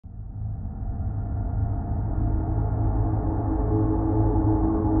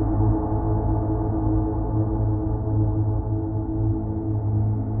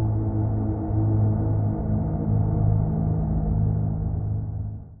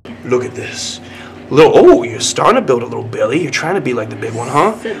Look at this. Oh, you're starting to build a little belly. You're trying to be like the big one,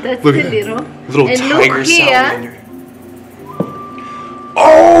 huh? So that's look the at little tiger salamander.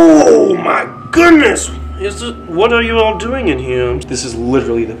 Oh my goodness! What are you all doing in here? This is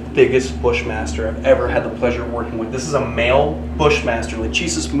literally the biggest Bushmaster I've ever had the pleasure of working with. This is a male Bushmaster,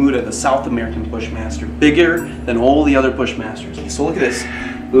 Lechisus muta, the South American Bushmaster, bigger than all the other Bushmasters. So look at this.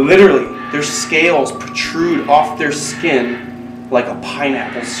 Literally, their scales protrude off their skin like a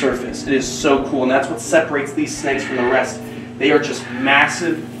pineapple surface. It is so cool, and that's what separates these snakes from the rest. They are just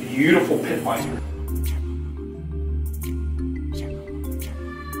massive, beautiful pit vipers.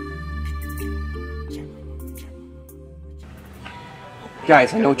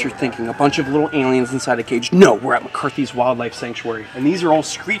 Guys, I know what you're thinking. A bunch of little aliens inside a cage. No, we're at McCarthy's Wildlife Sanctuary. And these are all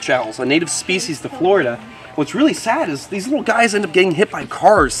screech owls, a native species to Florida. What's really sad is these little guys end up getting hit by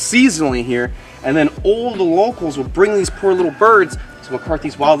cars seasonally here. And then all the locals will bring these poor little birds to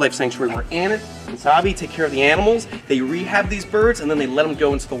McCarthy's Wildlife Sanctuary, where Anna and Sabi take care of the animals. They rehab these birds and then they let them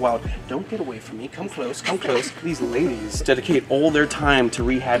go into the wild. Don't get away from me. Come close, come close. These ladies dedicate all their time to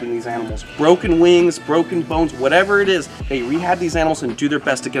rehabbing these animals. Broken wings, broken bones, whatever it is, they rehab these animals and do their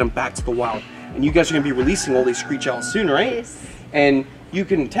best to get them back to the wild. And you guys are going to be releasing all these screech owls soon, right? Yes. And you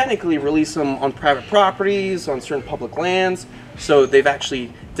can technically release them on private properties, on certain public lands. So they've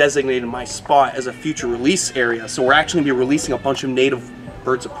actually designated my spot as a future release area. So we're actually going to be releasing a bunch of native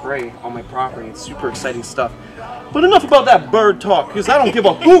birds of prey on my property. It's super exciting stuff. But enough about that bird talk, because I don't give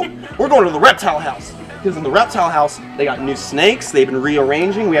a hoot. We're going to the reptile house. Because in the reptile house, they got new snakes. They've been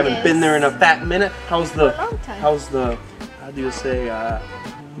rearranging. We haven't been there in a fat minute. How do you say,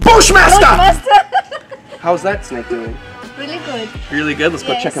 Bushmaster! How's that snake doing? Really good. Really good? Let's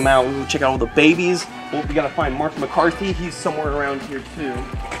go check him out. We'll check out all the babies. Well, we gotta find Mark McCarthy. He's somewhere around here too.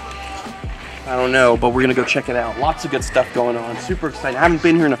 I don't know, but we're gonna go check it out. Lots of good stuff going on. Super excited. I haven't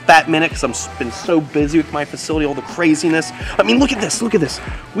been here in a fat minute because I've been so busy with my facility, all the craziness. I mean, look at this, look at this.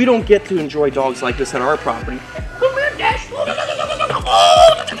 We don't get to enjoy dogs like this at our property.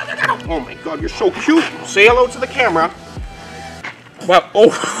 Oh my God, you're so cute. Say hello to the camera. Wow,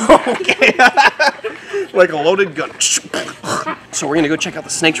 oh, okay. Like a loaded gun. So we're gonna go check out the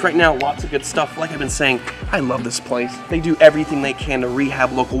snakes right now. Lots of good stuff. Like I've been saying, I love this place. They do everything they can to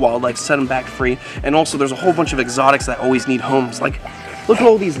rehab local wildlife, set them back free. And also there's a whole bunch of exotics that always need homes. Like, look at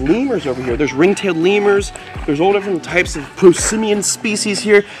all these lemurs over here. There's ring-tailed lemurs. There's all different types of prosimian species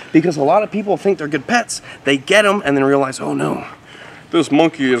here because a lot of people think they're good pets. They get them and then realize, oh no, this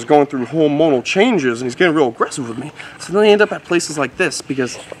monkey is going through hormonal changes and he's getting real aggressive with me. So then they end up at places like this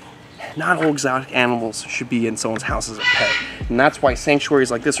because not all exotic animals should be in someone's house as a pet. And that's why sanctuaries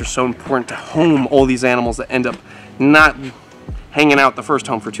like this are so important to home all these animals that end up not hanging out the first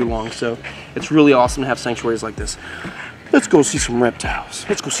home for too long. So it's really awesome to have sanctuaries like this. Let's go see some reptiles.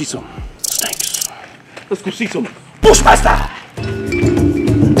 Let's go see some snakes. Let's go see some Bushmaster!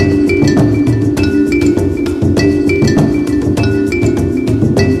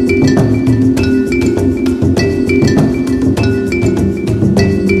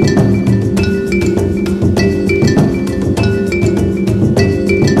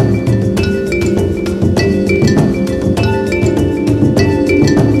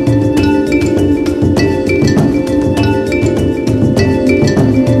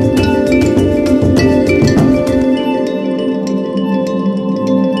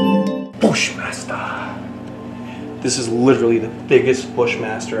 This is literally the biggest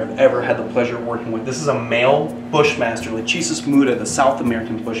Bushmaster I've ever had the pleasure of working with. This is a male Bushmaster, Lechisus muta, the South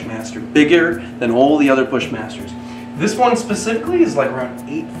American Bushmaster, bigger than all the other Bushmasters. This one specifically is like around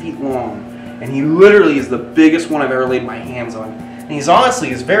 8 feet long, and he literally is the biggest one I've ever laid my hands on. And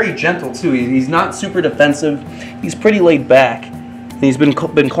he's very gentle too. He's not super defensive. He's pretty laid back. And he's been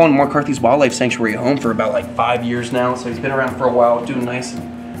calling McCarthy's Wildlife Sanctuary home for about like 5 years now, so he's been around for a while, doing nice.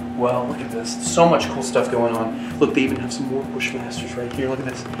 Well, look at this. So much cool stuff going on. Look, they even have some more Bushmasters right here. Look at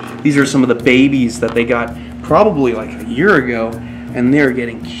this. These are some of the babies that they got probably like a year ago, and they're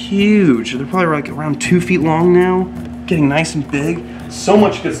getting huge. They're probably like around 2 feet long now, getting nice and big. So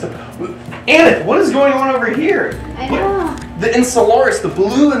much good stuff. Anna, what is going on over here? I know. The Insularis, the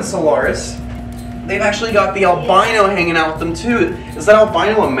blue Insularis, they've actually got the albino hanging out with them too. Is that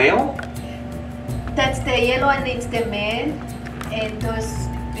albino a male? That's the yellow and it's the male, and those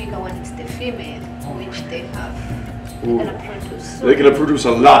bigger one is the female, which they have. They're gonna produce. They're gonna produce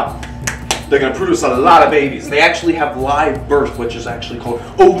a lot. They're gonna produce a lot of babies. They actually have live birth, which is actually called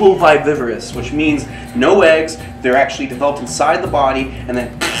ovoviviparous, which means no eggs. They're actually developed inside the body and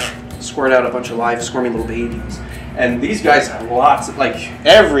then squirt out a bunch of live, squirmy little babies. And these guys have lots of, like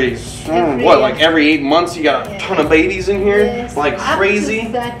every 8 months you got a ton of babies in here, yes. like crazy.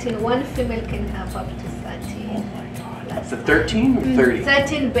 Up to 13. One female can have up to 13. Up to 13 or 30?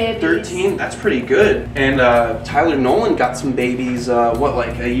 13 babies. 13? That's pretty good. And Tyler Nolan got some babies,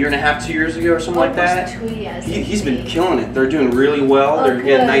 like a year and a half, 2 years ago or something like that? 2 years. He's been killing it. They're doing really well. Oh, they're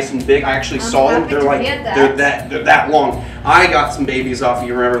getting nice and big. I actually saw them. They're like, they're that long. I got some babies off,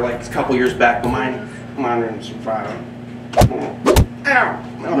 you remember, like a couple years back, but mine didn't survive. Ow!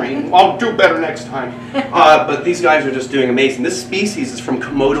 Alright, I'll do better next time. But these guys are just doing amazing. This species is from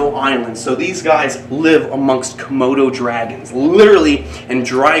Komodo Island, so these guys live amongst Komodo dragons, literally in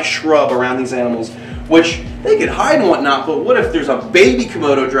dry shrub around these animals, which they could hide and whatnot, but what if there's a baby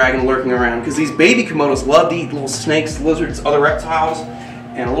Komodo dragon lurking around? Because these baby Komodos love to eat little snakes, lizards, other reptiles,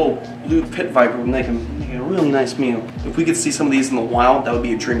 and a little blue pit viper would make a really nice meal. If we could see some of these in the wild, that would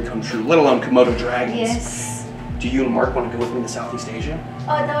be a dream come true, let alone Komodo dragons. Yes. Do you and Mark want to go with me to Southeast Asia?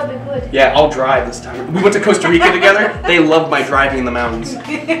 Oh, that would be good. Yeah, I'll drive this time. We went to Costa Rica together. They love my driving in the mountains.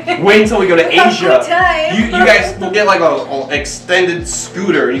 Wait until we go to Asia. You guys will get like an extended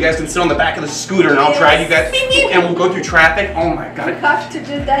scooter. You guys can sit on the back of the scooter and I'll drive you guys. And we'll go through trapfic. Oh my God. You have to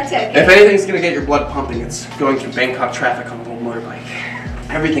do that again. If anything's going to get your blood pumping, it's going through Bangkok traffic on a little motorbike.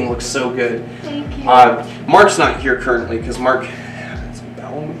 Everything looks so good. Thank you. Mark's not here currently because Mark had some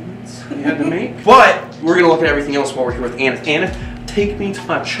bowel movements he had to make. But we're going to look at everything else while we're here with Anna. Anna, take me to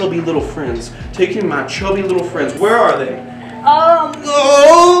my chubby little friends. Take me to my chubby little friends. Where are they? Oh!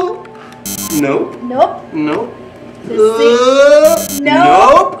 Nope. Nope. Nope.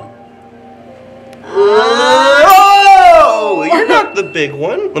 Nope. Oh! You're not the big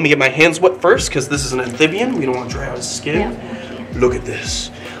one. Let me get my hands wet first because this is an amphibian. We don't want to dry out his skin. Yeah. Look at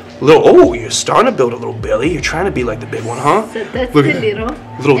this. Oh, you're starting to build a little belly. You're trying to be like the big one, huh? So that's look the at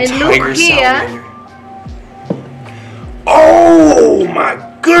little and tiger look here. salamander. Oh my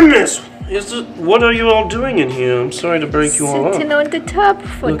goodness! What are you all doing in here? I'm sorry to break you all up. Sitting on the top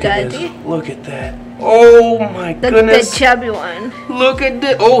for Look Daddy. At this. Look at that. Oh my goodness. The chubby one. Look at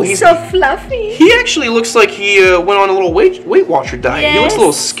this. Oh, he's so fluffy. He actually looks like he went on a little Weight Watcher diet. Yes. He looks a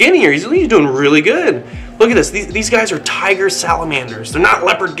little skinnier. He's doing really good. Look at this. These guys are tiger salamanders. They're not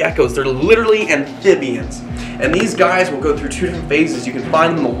leopard geckos. They're literally amphibians. And these guys will go through two different phases. You can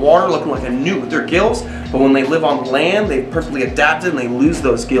find them in the water looking like a newt with their gills, but when they live on land, they've perfectly adapted and they lose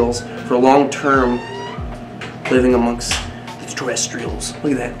those gills for long-term living amongst the terrestrials.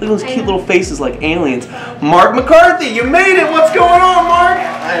 Look at that. Look at those cute little faces like aliens. Mark McCarthy, you made it. What's going on, Mark?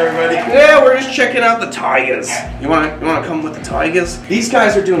 Hi, everybody. Yeah, we're just checking out the tigers. You wanna come with the tigers? These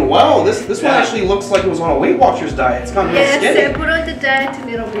guys are doing well. This one actually looks like it was on a Weight Watchers diet. It's gotten real skinny. Yes, I put on the diet a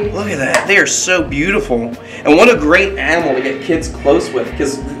little bit. Look at that. They are so beautiful. And what a great animal to get kids close with,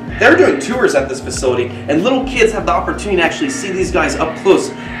 because they're doing tours at this facility, and little kids have the opportunity to actually see these guys up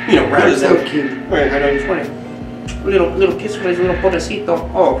close. You know, rather than I know you're 20. Little kiss with his little pobrecito.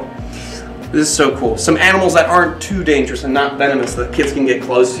 Oh, this is so cool. Some animals that aren't too dangerous and not venomous that kids can get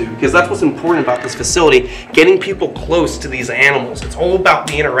close to, because that's what's important about this facility, getting people close to these animals. It's all about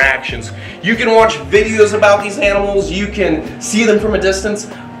the interactions. You can watch videos about these animals, you can see them from a distance,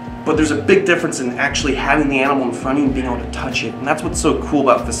 but there's a big difference in actually having the animal in front of you and being able to touch it. And that's what's so cool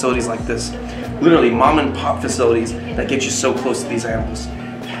about facilities like this. Literally mom and pop facilities that get you so close to these animals.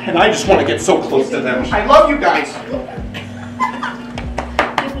 And I just want to get so close to them. I love you guys. You're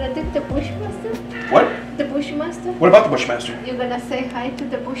gonna take the Bushmaster? What? The Bushmaster? What about the Bushmaster? You're gonna say hi to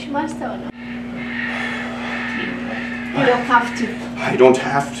the Bushmaster or no? You don't have to. I don't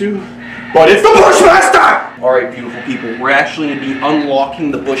have to, but it's the Bushmaster! Alright, beautiful people, we're actually going to be unlocking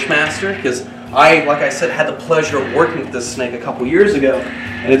the Bushmaster because like I said, had the pleasure of working with this snake a couple years ago,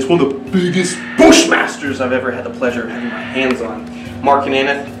 and it's one of the biggest Bushmasters I've ever had the pleasure of having my hands on. Mark and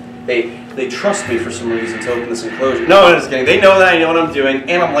Anna, they trust me for some reason to open this enclosure. No, I'm just kidding. They know that I know what I'm doing,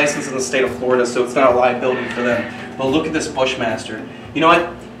 and I'm licensed in the state of Florida, so it's not a liability for them. But look at this Bushmaster. You know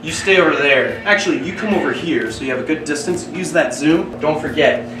what? You stay over there. Actually, you come over here so you have a good distance. Use that zoom. Don't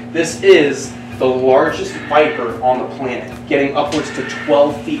forget, this is the largest viper on the planet, getting upwards to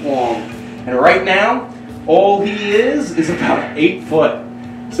 12 feet long. And right now, all he is about 8 foot.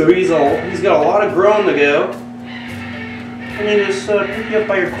 So he's got a lot of growing to go. And they just pick you up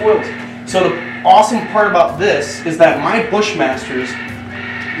by your coils. So the awesome part about this is that my Bushmasters,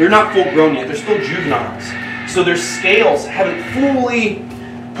 they're not full grown yet. They're still juveniles. So their scales haven't fully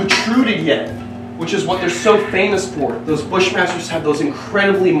protruded yet, which is what they're so famous for. Those Bushmasters have those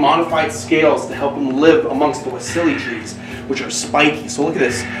incredibly modified scales to help them live amongst the wasili trees, which are spiky. So look at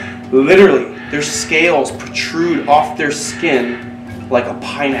this. Literally, their scales protrude off their skin like a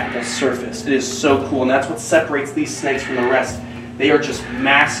pineapple surface. It is so cool, and that's what separates these snakes from the rest. They are just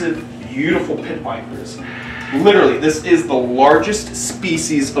massive, beautiful pit vipers. Literally, this is the largest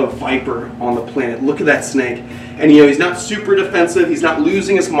species of viper on the planet. Look at that snake. And you know, he's not super defensive. He's not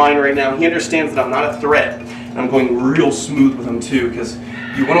losing his mind right now. He understands that I'm not a threat. And I'm going real smooth with him too, because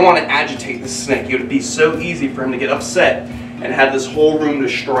you wouldn't want to agitate this snake. It would be so easy for him to get upset and have this whole room to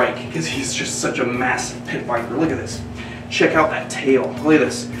strike, because he's just such a massive pit viper. Look at this. Check out that tail. Look at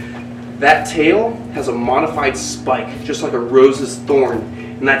this. That tail has a modified spike, just like a rose's thorn.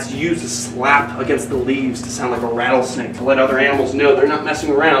 And that's used to slap against the leaves to sound like a rattlesnake, to let other animals know they're not messing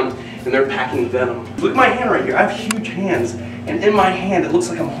around and they're packing venom. Look at my hand right here. I have huge hands, and in my hand it looks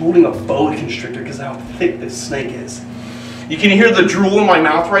like I'm holding a boa constrictor because of how thick this snake is. You can hear the drool in my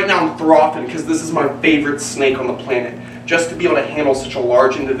mouth right now. I'm frothing because this is my favorite snake on the planet. Just to be able to handle such a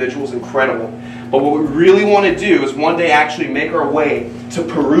large individual is incredible. But what we really want to do is one day actually make our way to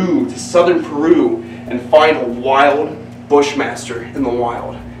Peru, to southern Peru, and find a wild Bushmaster in the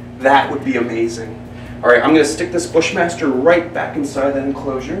wild. That would be amazing. Alright, I'm going to stick this Bushmaster right back inside that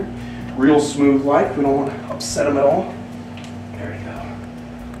enclosure. Real smooth like. We don't want to upset him at all. There we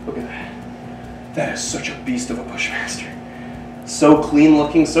go. Look at that. That is such a beast of a Bushmaster. So clean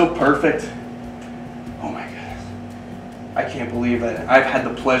looking, so perfect. Oh my goodness. I can't believe that I've had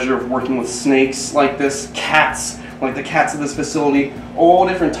the pleasure of working with snakes like this, cats, like the cats of this facility, all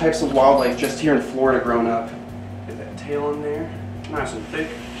different types of wildlife just here in Florida growing up. Get that tail in there, nice and thick.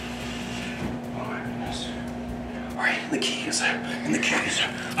 Oh my goodness. Alright, the keys.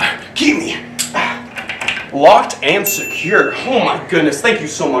 Keep me. Locked and secure. Oh my goodness. Thank you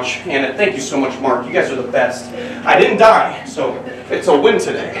so much, Anna. Thank you so much, Mark. You guys are the best. I didn't die, so it's a win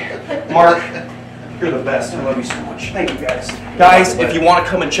today. Mark, you're the best. I love you so much. Thank you, guys. Guys, if you want to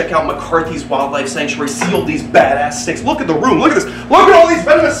come and check out McCarthy's Wildlife Sanctuary, see all these badass snakes. Look at the room. Look at this. Look at all these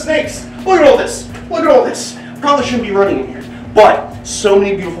venomous snakes. Look at all this. Look at all this. Probably shouldn't be running in here. But so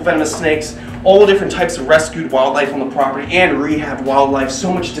many beautiful venomous snakes. All different types of rescued wildlife on the property and rehab wildlife.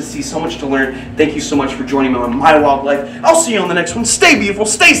 So much to see, so much to learn. Thank you so much for joining me on My Wildlife. I'll see you on the next one. Stay beautiful,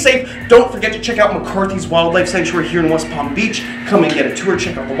 stay safe. Don't forget to check out McCarthy's Wildlife Sanctuary here in West Palm Beach. Come and get a tour,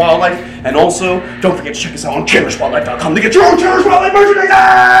 check out the wildlife. And also, don't forget to check us out on CHANDLER'sWildlife.com to get your own Chandler's Wildlife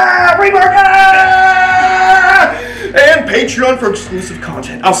merchandise! Free market! And Patreon for exclusive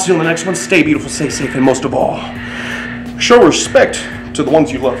content. I'll see you on the next one. Stay beautiful, stay safe, and most of all, show respect to the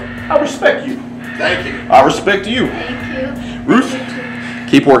ones you love. I respect you. Thank you. I respect you. Thank you. Ruth,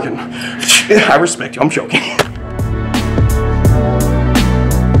 keep working. I respect you. I'm joking.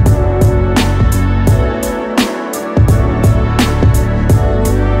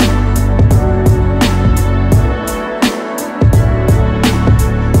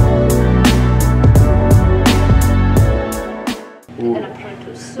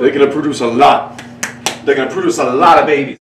 They're gonna produce a lot. They're gonna produce a lot of babies.